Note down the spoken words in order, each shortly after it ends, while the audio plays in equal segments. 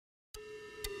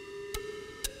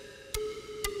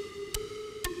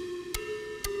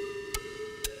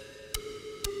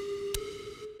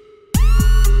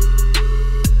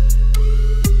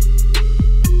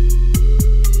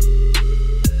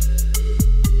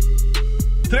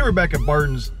today we're back at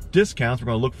Barton's Discounts. We're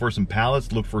going to look for some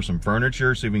pallets, look for some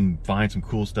furniture, see if we can find some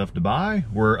cool stuff to buy.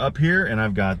 We're up here and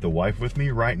I've got the wife with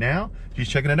me right now. She's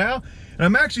checking it out. And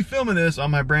I'm actually filming this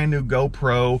on my brand new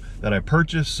GoPro that I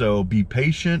purchased, so be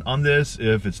patient on this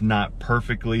if it's not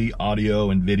perfectly audio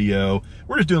and video.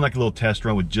 We're just doing like a little test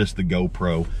run with just the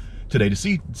GoPro today to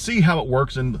see how it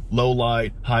works in low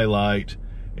light, high light,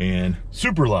 and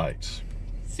super lights.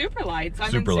 Super lights.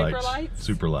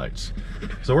 Super lights.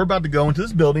 So we're about to go into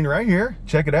this building right here,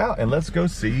 check it out, and let's go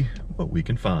see what we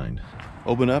can find.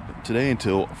 Open up today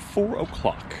until 4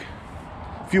 o'clock.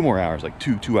 A few more hours, like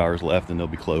two hours left, and they'll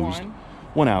be closed.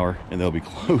 1 hour, and they'll be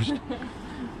closed.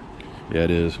 Yeah,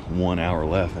 it is 1 hour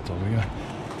left. That's all we got.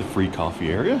 The free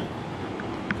coffee area.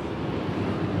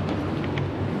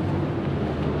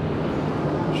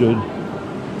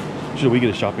 Should we get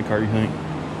a shopping cart, you think?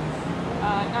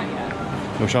 Not yet.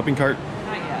 No shopping cart?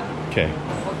 Not yet. Okay.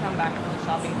 We'll come back with a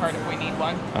shopping cart if we need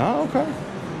one. Oh, okay.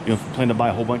 You plan to buy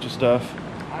a whole bunch of stuff?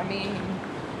 I mean,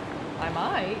 I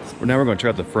might. Well, now we're going to check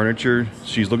out the furniture.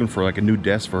 She's looking for like a new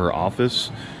desk for her office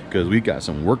because we got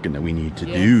some working that we need to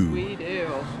do. Yes, we do.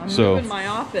 I'm moving my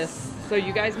office, so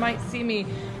you guys might see me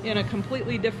in a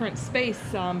completely different space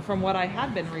from what I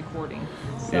had been recording.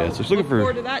 So, yeah, so she's looking for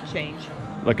forward to that change.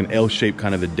 Like an L-shaped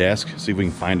kind of a desk. See if we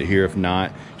can find it here. If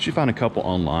not, she found a couple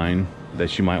online that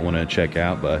she might want to check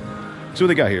out, but see what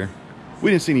they got here.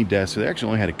 We didn't see any desks, so they actually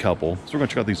only had a couple. So we're gonna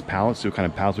check out these pallets, see what kind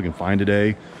of pallets we can find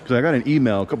today. Because I got an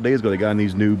email a couple days ago, they got in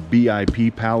these new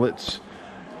BIP pallets.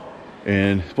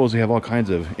 And supposedly have all kinds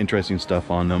of interesting stuff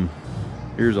on them.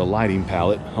 Here's a lighting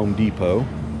pallet, Home Depot.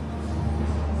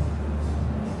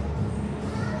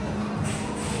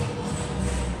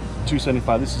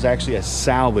 $275. This is actually a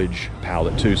salvage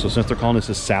pallet too. So since they're calling this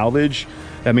a salvage,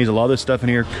 that means a lot of this stuff in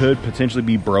here could potentially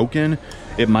be broken.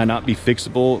 It might not be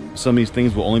fixable. Some of these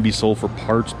things will only be sold for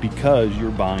parts because you're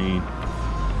buying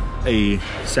a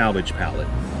salvage pallet.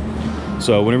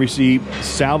 So whenever you see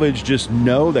salvage, just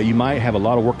know that you might have a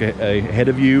lot of work ahead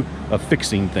of you of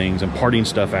fixing things and parting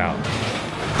stuff out.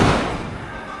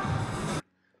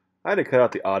 I had to cut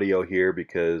out the audio here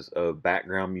because of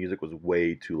background music was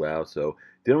way too loud, so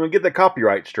didn't want to get the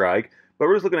copyright strike. But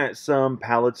we're just looking at some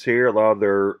pallets here, a lot of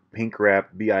their pink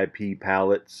wrap BIP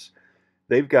pallets.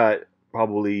 They've got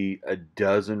probably a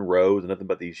dozen rows, nothing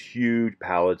but these huge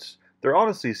pallets. They're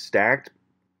honestly stacked,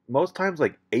 most times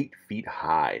like 8 feet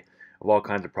high of all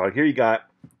kinds of product. Here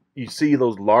you see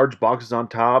those large boxes on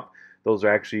top. Those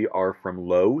are from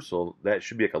Lowe's, so that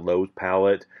should be like a Lowe's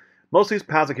pallet. Most of these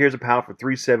pallets, like here's a pallet for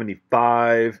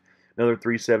 $375, another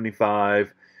 $375.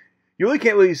 You really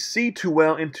can't really see too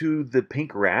well into the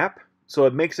pink wrap, so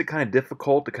it makes it kind of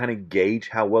difficult to kind of gauge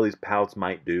how well these pallets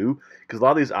might do, because a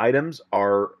lot of these items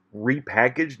are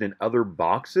repackaged in other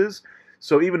boxes.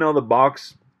 So even though the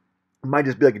box might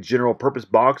just be like a general purpose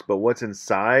box, but what's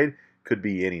inside could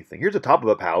be anything. Here's the top of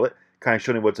a pallet, kind of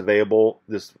showing you what's available.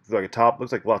 This like a top,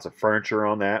 looks like lots of furniture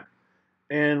on that.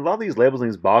 And a lot of these labels in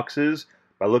these boxes,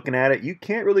 by looking at it, you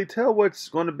can't really tell what's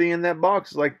going to be in that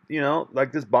box. Like, you know,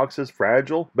 like this box says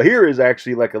fragile. But here is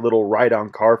actually like a little ride-on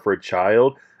car for a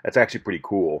child. That's actually pretty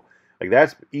cool. Like,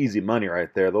 that's easy money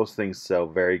right there. Those things sell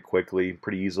very quickly,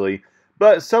 pretty easily.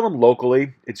 But sell them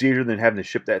locally. It's easier than having to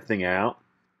ship that thing out.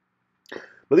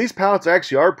 But these pallets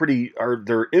actually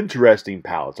they're interesting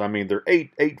pallets. I mean, they're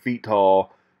 8 feet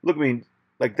tall. Look, I mean,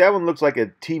 like that one looks like a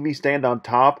TV stand on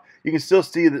top. You can still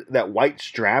see that white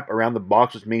strap around the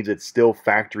box, which means it's still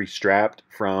factory strapped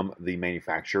from the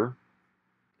manufacturer.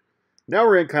 Now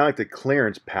we're in kind of like the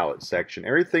clearance pallet section.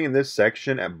 Everything in this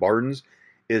section at Barton's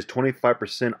is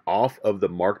 25% off of the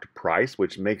marked price,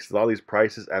 which makes a lot of these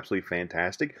prices absolutely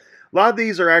fantastic. A lot of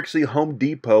these are actually Home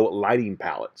Depot lighting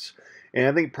pallets. And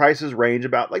I think prices range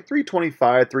about like $325,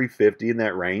 $350 in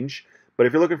that range. But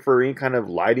if you're looking for any kind of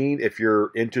lighting, if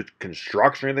you're into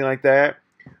construction or anything like that,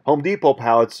 Home Depot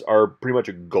pallets are pretty much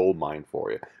a gold mine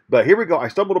for you. But here we go. I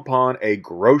stumbled upon a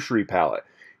grocery pallet.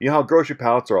 You know how grocery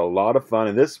pallets are a lot of fun.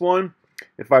 And this one,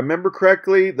 if I remember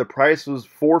correctly, the price was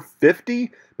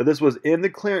 $450, but this was in the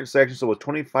clearance section, so it was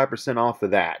 25% off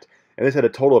of that. And this had a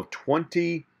total of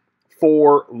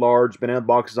 24 large banana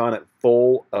boxes on it,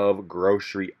 full of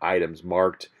grocery items,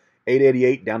 marked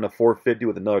 $888 down to $450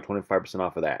 with another 25%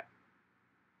 off of that.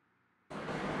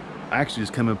 I actually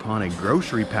just come upon a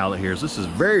grocery pallet here, so this is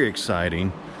very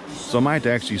exciting. So I might have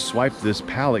to actually swipe this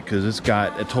pallet because it's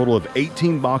got a total of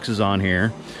 18 boxes on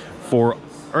here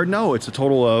it's a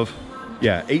total of,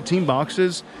 18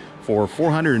 boxes for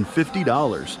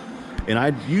 $450. And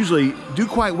I usually do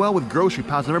quite well with grocery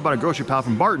pallets. I never bought a grocery pallet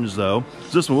from Barton's though.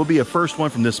 So this one will be a first one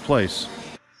from this place.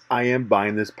 I am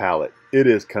buying this pallet. It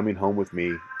is coming home with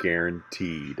me,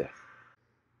 guaranteed.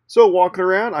 So walking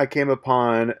around, I came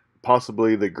upon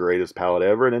possibly the greatest pallet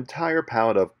ever, an entire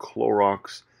pallet of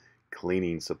Clorox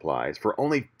cleaning supplies for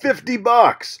only 50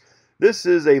 bucks. This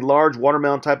is a large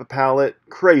watermelon type of pallet,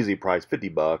 crazy price, 50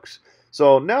 bucks.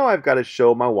 So now I've got to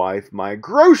show my wife my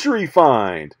grocery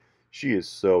find. She is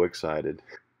so excited.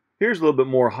 Here's a little bit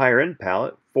more higher end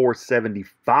pallet,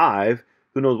 $4.75.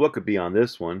 Who knows what could be on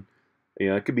this one?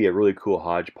 You know, it could be a really cool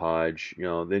hodgepodge. You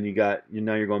know, then you got, you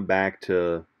know, you're going back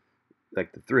to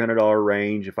like the $300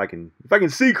 range if I can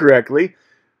see correctly.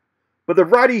 But the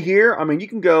variety here, I mean, you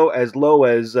can go as low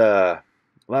as like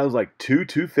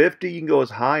 $250. You can go as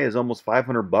high as almost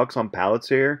 500 bucks on pallets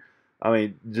here. I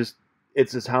mean,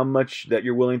 it's just how much that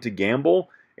you're willing to gamble,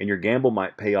 and your gamble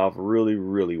might pay off really,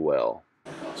 really well.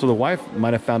 So the wife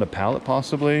might have found a pallet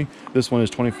possibly. This one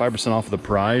is 25% off of the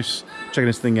price. Checking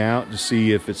this thing out to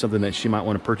see if it's something that she might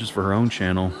want to purchase for her own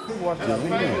channel.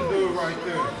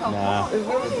 Nah. That's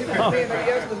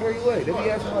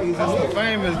the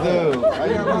famous dude. How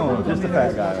you doing? Just a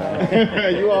fat guy.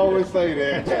 You always say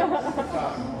that.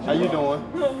 How you doing?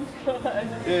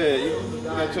 Yeah, you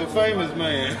got your famous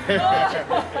man.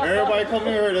 Everybody come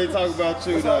here, they talk about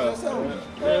you though.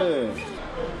 Yeah.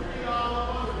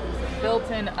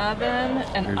 Built-in oven,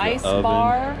 an Here's ice oven,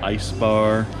 bar. Ice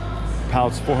bar.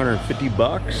 Pallet's 450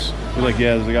 bucks. Like,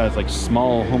 yeah, they got like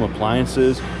small home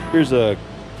appliances. Here's it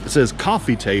says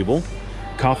coffee table,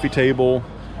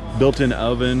 built-in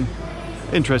oven.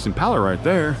 Interesting pallet right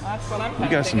there. That's what I'm You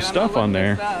got some stuff on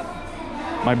there. Up.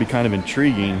 Might be kind of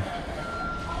intriguing.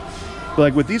 But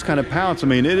like with these kind of pallets, I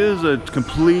mean, it is a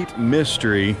complete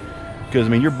mystery. Because, I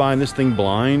mean, you're buying this thing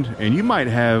blind, and you might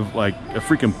have, like, a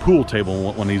freaking pool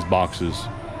table in one of these boxes.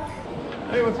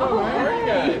 Hey, what's up, man? How are you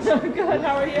guys? Good,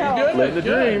 how are you? Good. Living the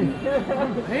dream.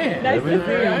 Man, Nice to see you.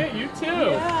 Right? You too.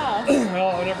 Yeah.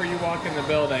 Well, whenever you walk in the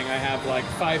building, I have like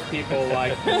 5 people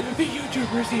like, the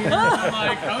YouTuber's here. I'm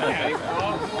like, okay,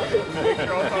 I'll make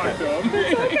sure I'll talk to them.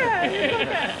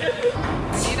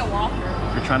 I need a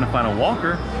walker. You're trying to find a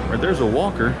walker, or there's a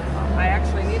walker. I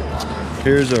actually need a walker.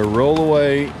 Here's a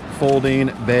rollaway folding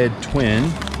bed twin.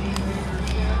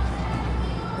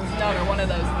 No, they're one of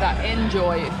those, that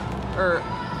Enjoy, or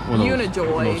One of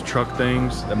Unijoy. those truck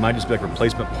things that might just be like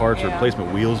replacement parts or Yeah.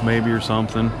 replacement wheels maybe or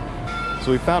something. So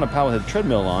we found a pallet that had a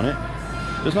treadmill on it.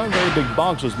 There's not a very big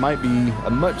box, so this might be a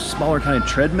much smaller kind of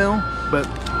treadmill, but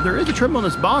there is a treadmill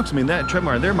in this box. I mean, that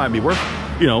treadmill right there might be worth,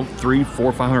 you know, $300,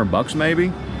 $400, $500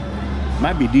 maybe.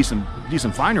 Might be decent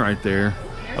find right there.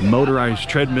 A motorized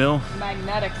treadmill,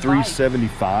 Magnetic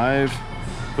 $375.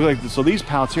 Look like, so these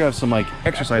pallets here have some like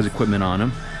exercise equipment on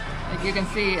them. bike. Like you can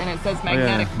see, and it says Oh,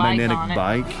 magnetic yeah, bike magnetic on it.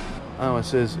 bike. Oh, it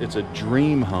says it's a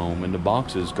dream home, and the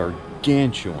box is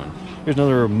gargantuan. Here's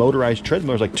another motorized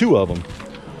treadmill. There's like 2 of them.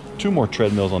 2 more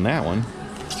treadmills on that one.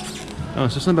 Oh,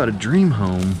 it's just something about a dream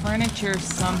home. Furniture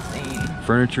something.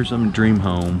 Furniture, some dream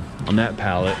home on that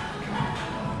pallet.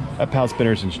 That pallet's been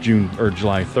here since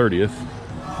July 30th.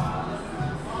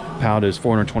 Pallet is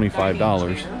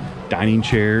 $425. Dining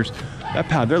chairs. That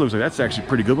pallet there looks like that's actually a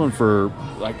pretty good one for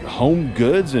like home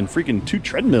goods and freaking 2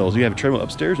 treadmills. You have a treadmill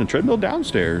upstairs and a treadmill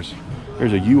downstairs.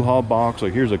 There's a U-Haul box.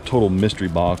 Like here's a total mystery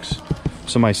box.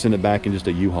 Somebody sent it back in just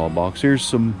a U-Haul box. Here's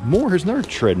some more. Here's another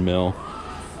treadmill.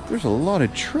 There's a lot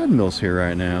of treadmills here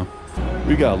right now.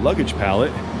 We got a luggage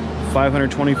pallet,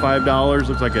 $525.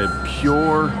 Looks like a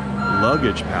pure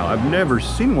luggage pallet. I've never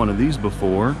seen one of these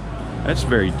before. That's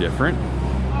very different.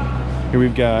 Here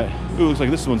we've got, ooh, looks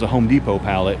like this one's a Home Depot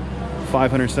pallet.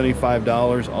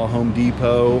 $575, all Home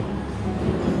Depot.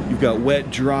 You've got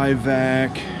wet dry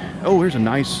vac. Oh, here's a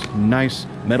nice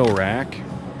metal rack.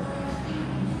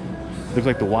 Looks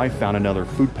like the wife found another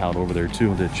food pallet over there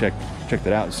too. To check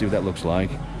that out and see what that looks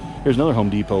like. Here's another Home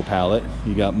Depot pallet.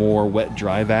 You got more wet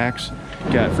dry vacs.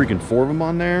 Got freaking 4 of them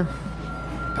on there.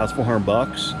 Costs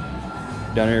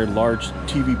 $400. Down here, large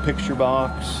TV picture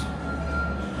box.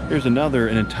 Here's another,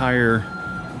 an entire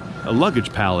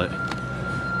luggage pallet.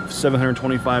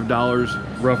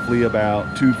 $725, roughly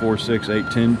about 2, 4, 6,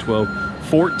 8, 10, 12,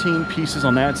 14 pieces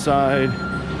on that side.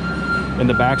 And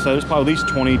the back side, there's probably at least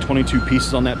 20, 22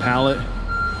 pieces on that pallet.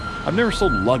 I've never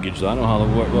sold luggage, though. I don't know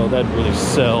how well that'd really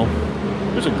sell.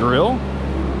 There's a grill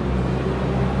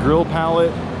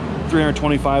pallet,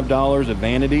 $325, a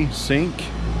vanity sink.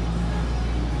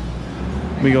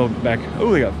 Let me go back.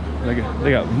 Oh, they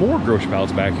got more grocery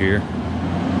pallets back here. Got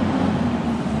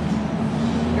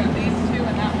these 2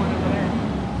 and that one over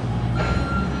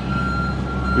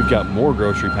there. We've got more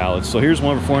grocery pallets. So here's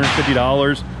one for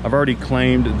 $450. I've already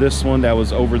claimed this one that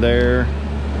was over there.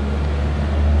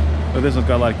 Oh, this one's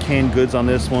got a lot of canned goods on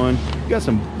this one. You got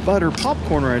some butter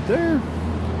popcorn right there.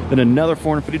 Then another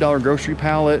 $450 grocery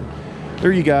pallet.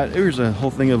 There you got, there's a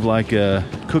whole thing of like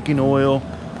cooking oil.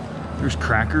 There's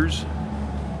crackers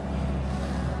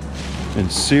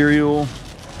and cereal.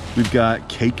 We've got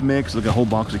cake mix, like a whole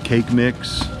box of cake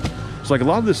mix. It's like a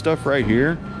lot of this stuff right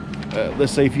here.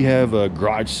 Let's say if you have a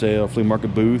garage sale, flea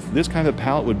market booth, this kind of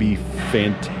pallet would be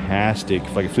fantastic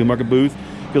for like a flea market booth.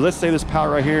 Because let's say this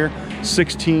pallet right here,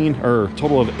 16 or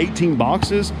total of 18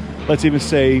 boxes. Let's even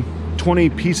say 20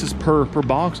 pieces per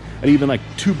box, and even like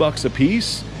 $2 a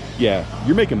piece. Yeah,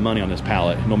 you're making money on this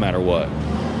pallet no matter what.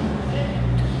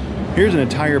 Here's an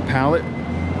entire pallet.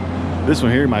 This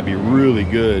one here might be really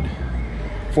good.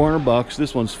 400 bucks.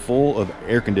 This one's full of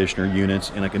air conditioner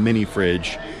units and like a mini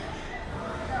fridge.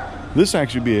 This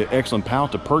actually would be an excellent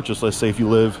pallet to purchase. Let's say if you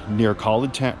live near a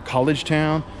college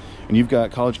town and you've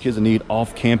got college kids that need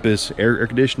off-campus air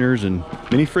conditioners and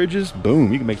mini fridges,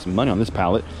 boom, you can make some money on this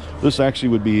pallet. This actually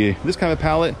would be this kind of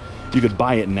pallet. You could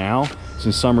buy it now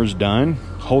since summer's done.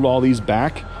 Hold all these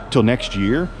back till next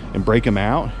year and break them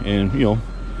out, and you know,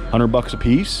 100 bucks a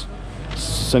piece,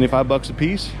 75 bucks a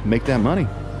piece, make that money.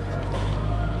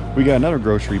 We got another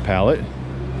grocery pallet.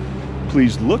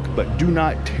 Please look, but do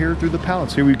not tear through the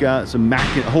pallets. Here we got some a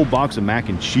whole box of mac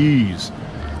and cheese,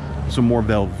 some more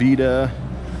Velveeta.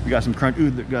 We got some crunch.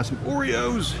 Ooh, we got some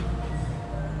Oreos.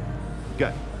 We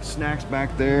got snacks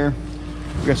back there.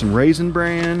 We got some Raisin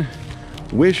Bran,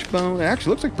 Wishbone. It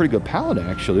actually looks like a pretty good pallet.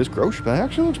 Actually, this grocery pallet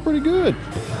actually looks pretty good.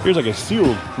 Here's like a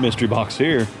sealed mystery box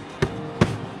here.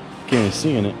 Can't even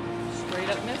see in it. Straight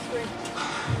up mystery.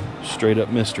 Straight up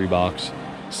mystery box.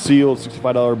 Sealed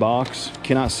 $65 box.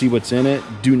 Cannot see what's in it.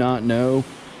 Do not know.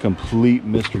 Complete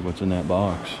mystery what's in that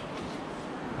box.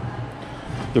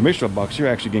 Their mystery box here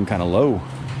actually getting kind of low.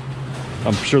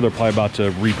 I'm sure they're probably about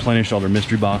to replenish all their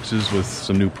mystery boxes with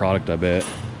some new product, I bet.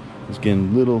 It's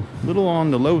getting little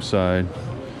on the low side.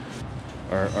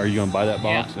 Are you gonna buy that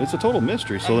box? Yeah. It's a total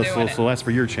mystery, so that's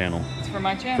for your channel. It's for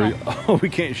my channel. Oh, we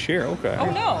can't share. Okay. Oh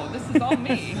no, this is all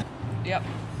me. Yep.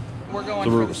 We're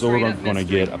going so we're going to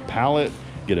get a pallet,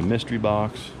 get a mystery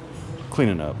box,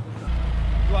 cleaning up.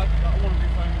 I want to be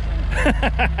famous.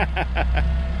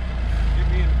 Get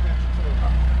me in the picture too.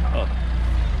 Oh.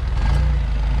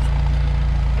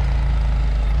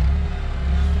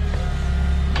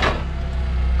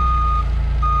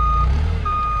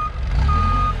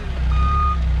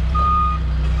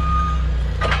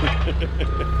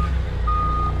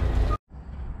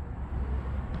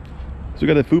 So we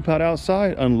got the food pallet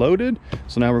outside unloaded.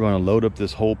 So now we're going to load up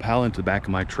this whole pallet into the back of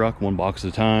my truck, one box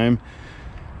at a time.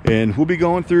 And we'll be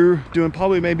going through doing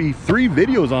probably maybe 3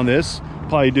 videos on this.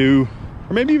 Probably do,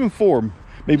 or maybe even 4.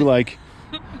 Maybe like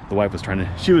the wife was trying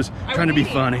to be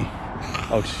funny.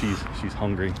 Oh, she's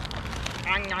hungry.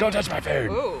 Don't touch my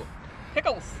food. Ooh,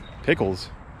 pickles. Pickles.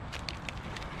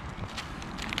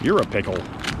 You're a pickle.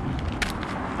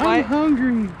 Why, I'm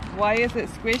hungry. Why is it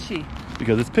squishy?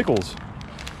 Because it's pickles.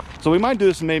 So we might do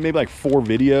this in maybe like 4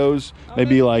 videos,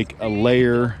 maybe like a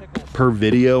layer per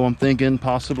video, I'm thinking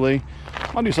possibly.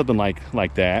 I'll do something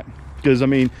like that. Because I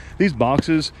mean, these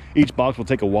boxes, each box will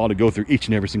take a while to go through each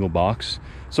and every single box.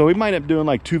 So we might end up doing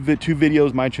like 2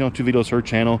 videos, my channel, 2 videos, her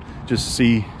channel, just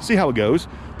to see how it goes.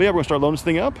 But yeah, we're gonna start loading this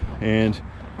thing up and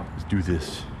let's do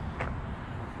this.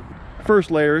 First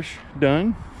layer-ish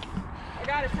done. I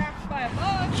got attacked by a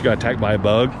bug. She got attacked by a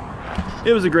bug.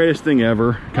 It was the greatest thing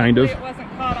ever, kind of. It wasn't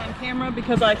caught on camera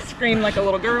because I screamed like a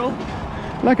little girl.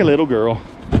 Like a little girl.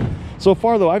 So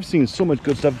far though, I've seen so much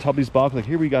good stuff at the top of these boxes. Like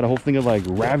here we got a whole thing of like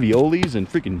raviolis and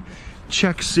freaking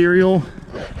Czech cereal.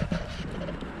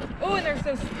 Oh, and there's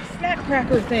those snack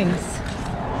cracker things.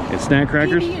 And snack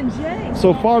crackers. PB&J.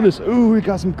 So far this, ooh, we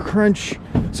got some crunch,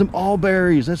 some all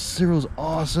berries. That cereal's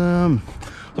awesome.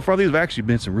 So far these have actually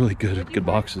been some really good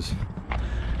boxes.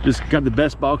 Just got the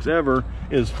best box ever.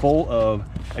 It is full of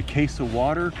a case of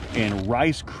water and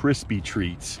Rice Krispie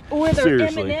treats. Oh, and they're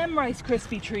M&M Rice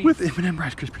Krispie treats. With M&M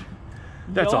Rice Krispie.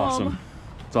 That's Yum. awesome.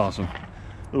 It's awesome.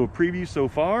 Little preview so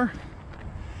far.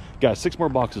 Got 6 more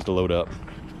boxes to load up.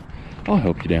 I'll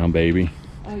help you down, baby.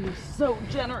 Oh, you're so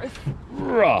generous.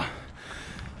 Rah.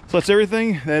 So that's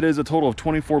everything. That is a total of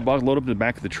 24 boxes loaded up in the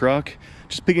back of the truck.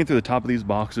 Just peeking through the top of these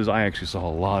boxes, I actually saw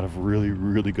a lot of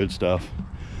really good stuff.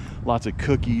 Lots of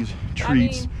cookies,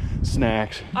 treats,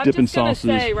 snacks, dipping sauces. I'm just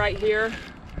gonna say right here.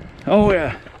 Oh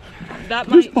yeah.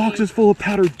 This box is full of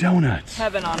powdered donuts.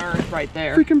 Heaven on earth right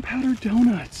there. Freaking powdered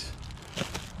donuts.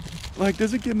 Like,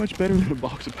 does it get much better than a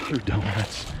box of powdered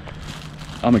donuts?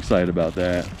 I'm excited about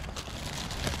that.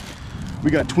 We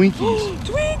got Twinkies.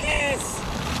 Twinkies!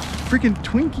 Freaking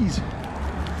Twinkies.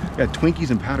 We got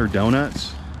Twinkies and powdered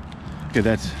donuts. Okay,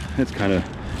 that's kind of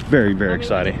very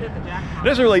exciting. It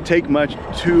doesn't really take much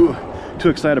to too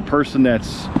excited person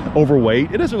that's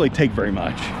overweight. It doesn't really take very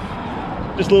much.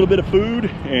 Just a little bit of food,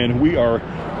 and we are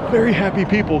very happy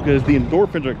people because the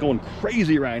endorphins are going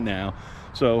crazy right now.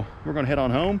 So we're gonna head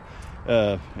on home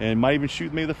and might even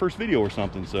shoot maybe the first video or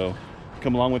something. So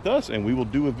come along with us and we will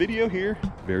do a video here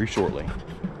very shortly.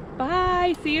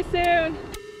 Bye, see you soon.